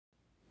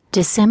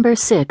December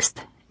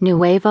 6th,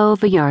 Nuevo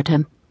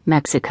Vallarta,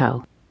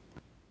 Mexico.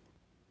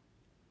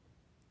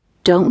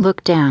 Don't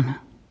look down.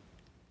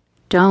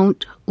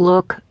 Don't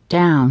look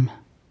down.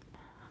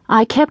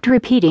 I kept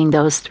repeating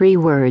those 3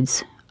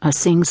 words, a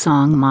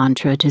sing-song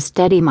mantra to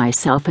steady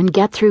myself and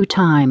get through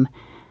time,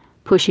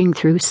 pushing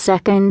through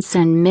seconds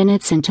and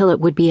minutes until it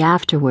would be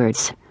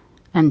afterwards,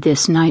 and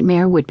this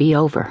nightmare would be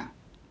over.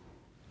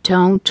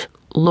 Don't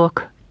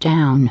look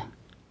down.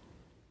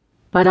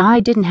 But I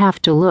didn't have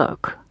to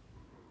look.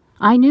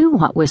 I knew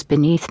what was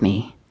beneath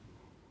me.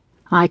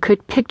 I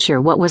could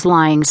picture what was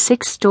lying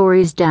 6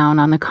 stories down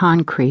on the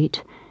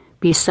concrete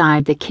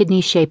beside the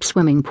kidney-shaped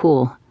swimming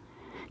pool,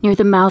 near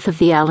the mouth of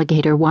the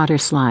alligator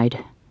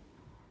waterslide.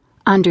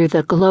 Under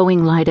the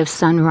glowing light of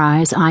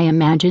sunrise, I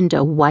imagined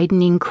a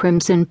widening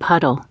crimson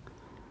puddle,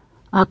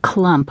 a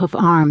clump of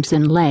arms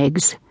and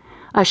legs,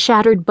 a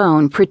shattered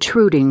bone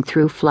protruding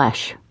through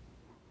flesh,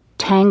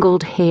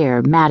 tangled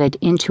hair matted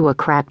into a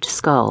cracked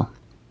skull.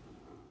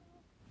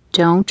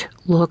 Don't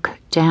look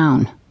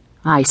down,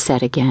 I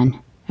said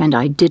again, and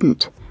I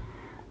didn't.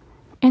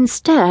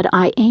 Instead,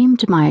 I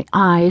aimed my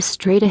eyes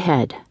straight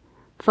ahead,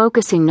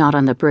 focusing not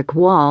on the brick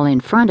wall in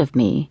front of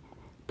me,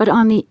 but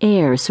on the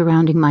air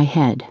surrounding my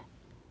head.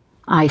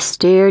 I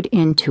stared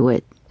into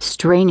it,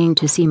 straining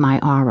to see my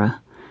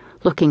aura,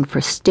 looking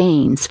for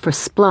stains, for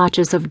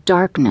splotches of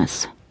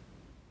darkness.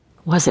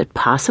 Was it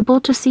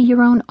possible to see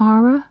your own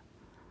aura?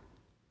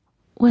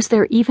 Was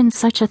there even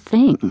such a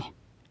thing?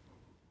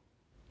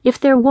 If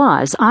there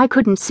was, I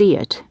couldn't see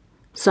it,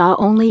 saw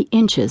only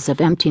inches of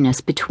emptiness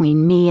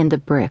between me and the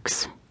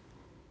bricks.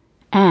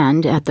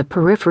 And at the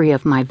periphery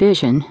of my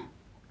vision,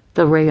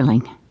 the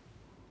railing.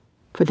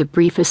 For the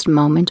briefest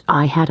moment,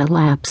 I had a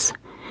lapse.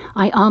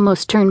 I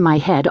almost turned my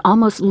head,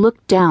 almost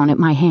looked down at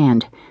my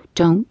hand.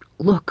 Don't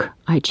look,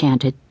 I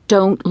chanted.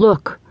 Don't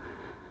look.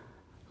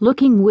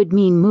 Looking would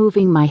mean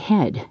moving my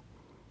head.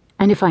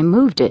 And if I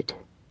moved it,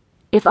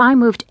 if I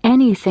moved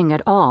anything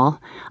at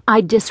all,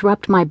 I'd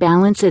disrupt my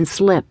balance and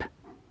slip.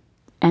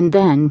 And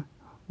then,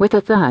 with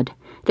a thud,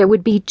 there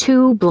would be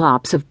 2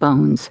 blobs of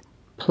bones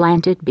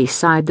planted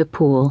beside the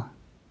pool.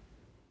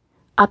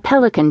 A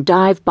pelican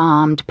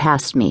dive-bombed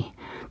past me,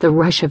 the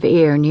rush of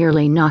air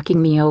nearly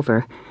knocking me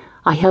over.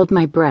 I held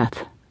my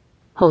breath,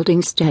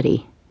 holding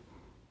steady.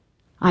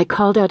 I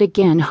called out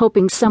again,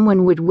 hoping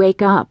someone would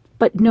wake up,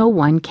 but no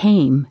one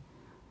came.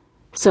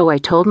 So I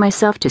told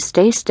myself to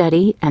stay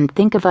steady and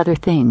think of other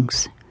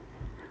things.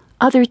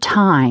 Other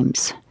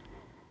times.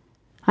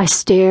 I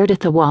stared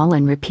at the wall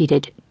and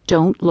repeated,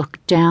 "Don't look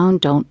down,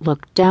 don't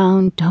look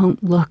down,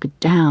 don't look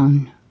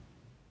down."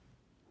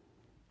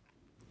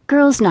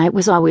 Girls' night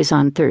was always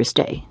on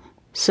Thursday,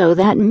 so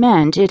that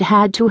meant it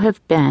had to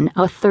have been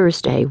a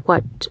Thursday,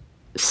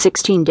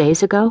 16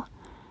 days ago?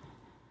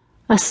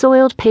 A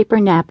soiled paper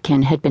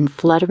napkin had been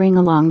fluttering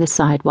along the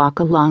sidewalk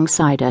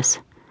alongside us,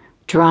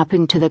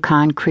 dropping to the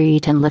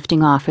concrete and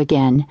lifting off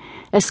again,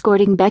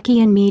 escorting Becky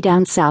and me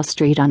down South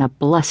Street on a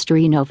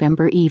blustery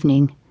November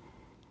evening.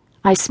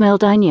 I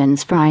smelled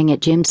onions frying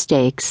at Jim's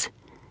Steaks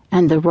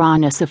and the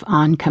rawness of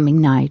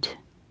oncoming night.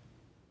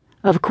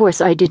 Of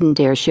course, I didn't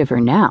dare shiver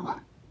now.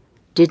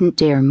 Didn't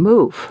dare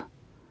move.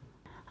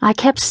 I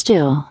kept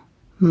still,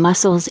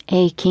 muscles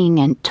aching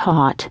and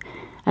taut,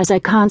 as I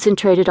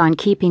concentrated on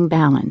keeping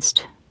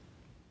balanced.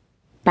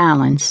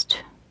 Balanced.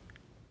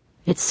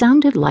 It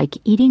sounded like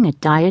eating a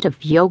diet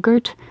of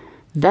yogurt,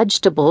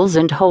 vegetables,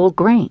 and whole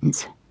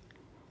grains.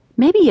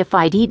 Maybe if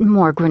I'd eaten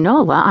more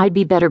granola, I'd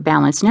be better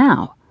balanced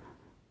now.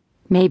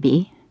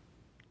 Maybe.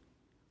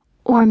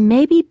 Or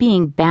maybe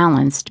being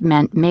balanced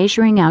meant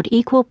measuring out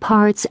equal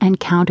parts and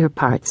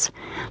counterparts,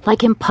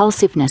 like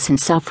impulsiveness and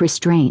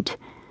self-restraint,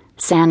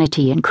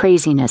 sanity and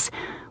craziness,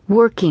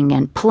 working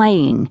and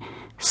playing,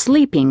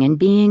 sleeping and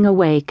being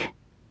awake,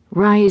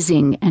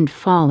 rising and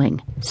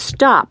falling.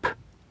 Stop!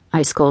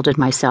 I scolded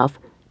myself.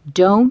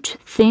 Don't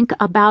think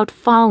about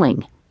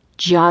falling.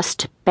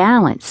 Just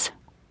balance.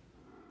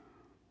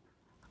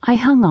 I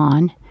hung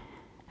on,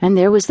 and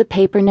there was the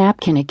paper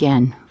napkin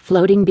again,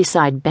 floating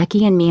beside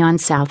Becky and me on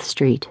South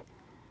Street.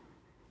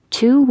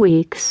 2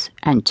 weeks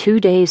and 2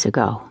 days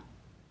ago.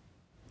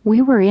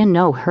 We were in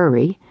no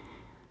hurry.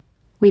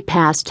 We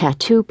passed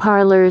tattoo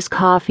parlors,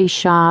 coffee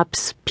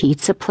shops,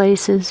 pizza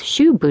places,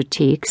 shoe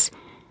boutiques.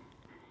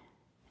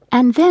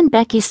 And then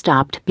Becky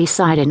stopped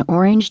beside an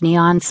orange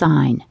neon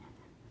sign.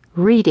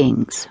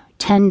 Readings,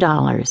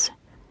 $10.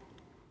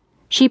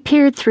 She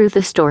peered through the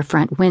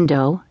storefront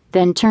window,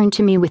 then turned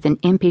to me with an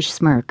impish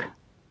smirk.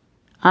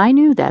 I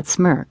knew that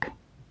smirk.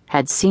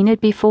 Had seen it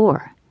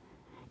before.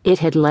 It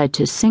had led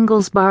to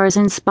singles bars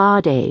and spa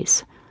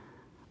days,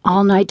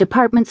 all-night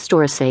department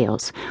store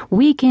sales,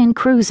 weekend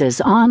cruises,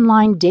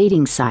 online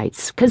dating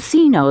sites,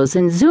 casinos,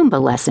 and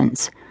Zumba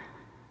lessons.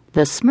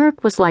 The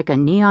smirk was like a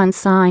neon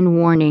sign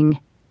warning,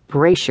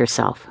 "Brace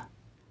yourself."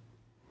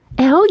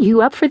 "Elle,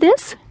 you up for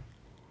this?"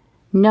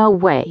 No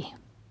way.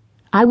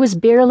 I was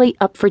barely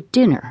up for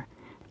dinner,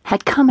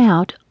 had come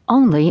out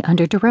only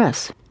under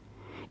duress.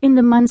 In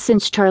the months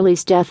since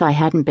Charlie's death, I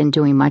hadn't been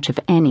doing much of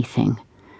anything.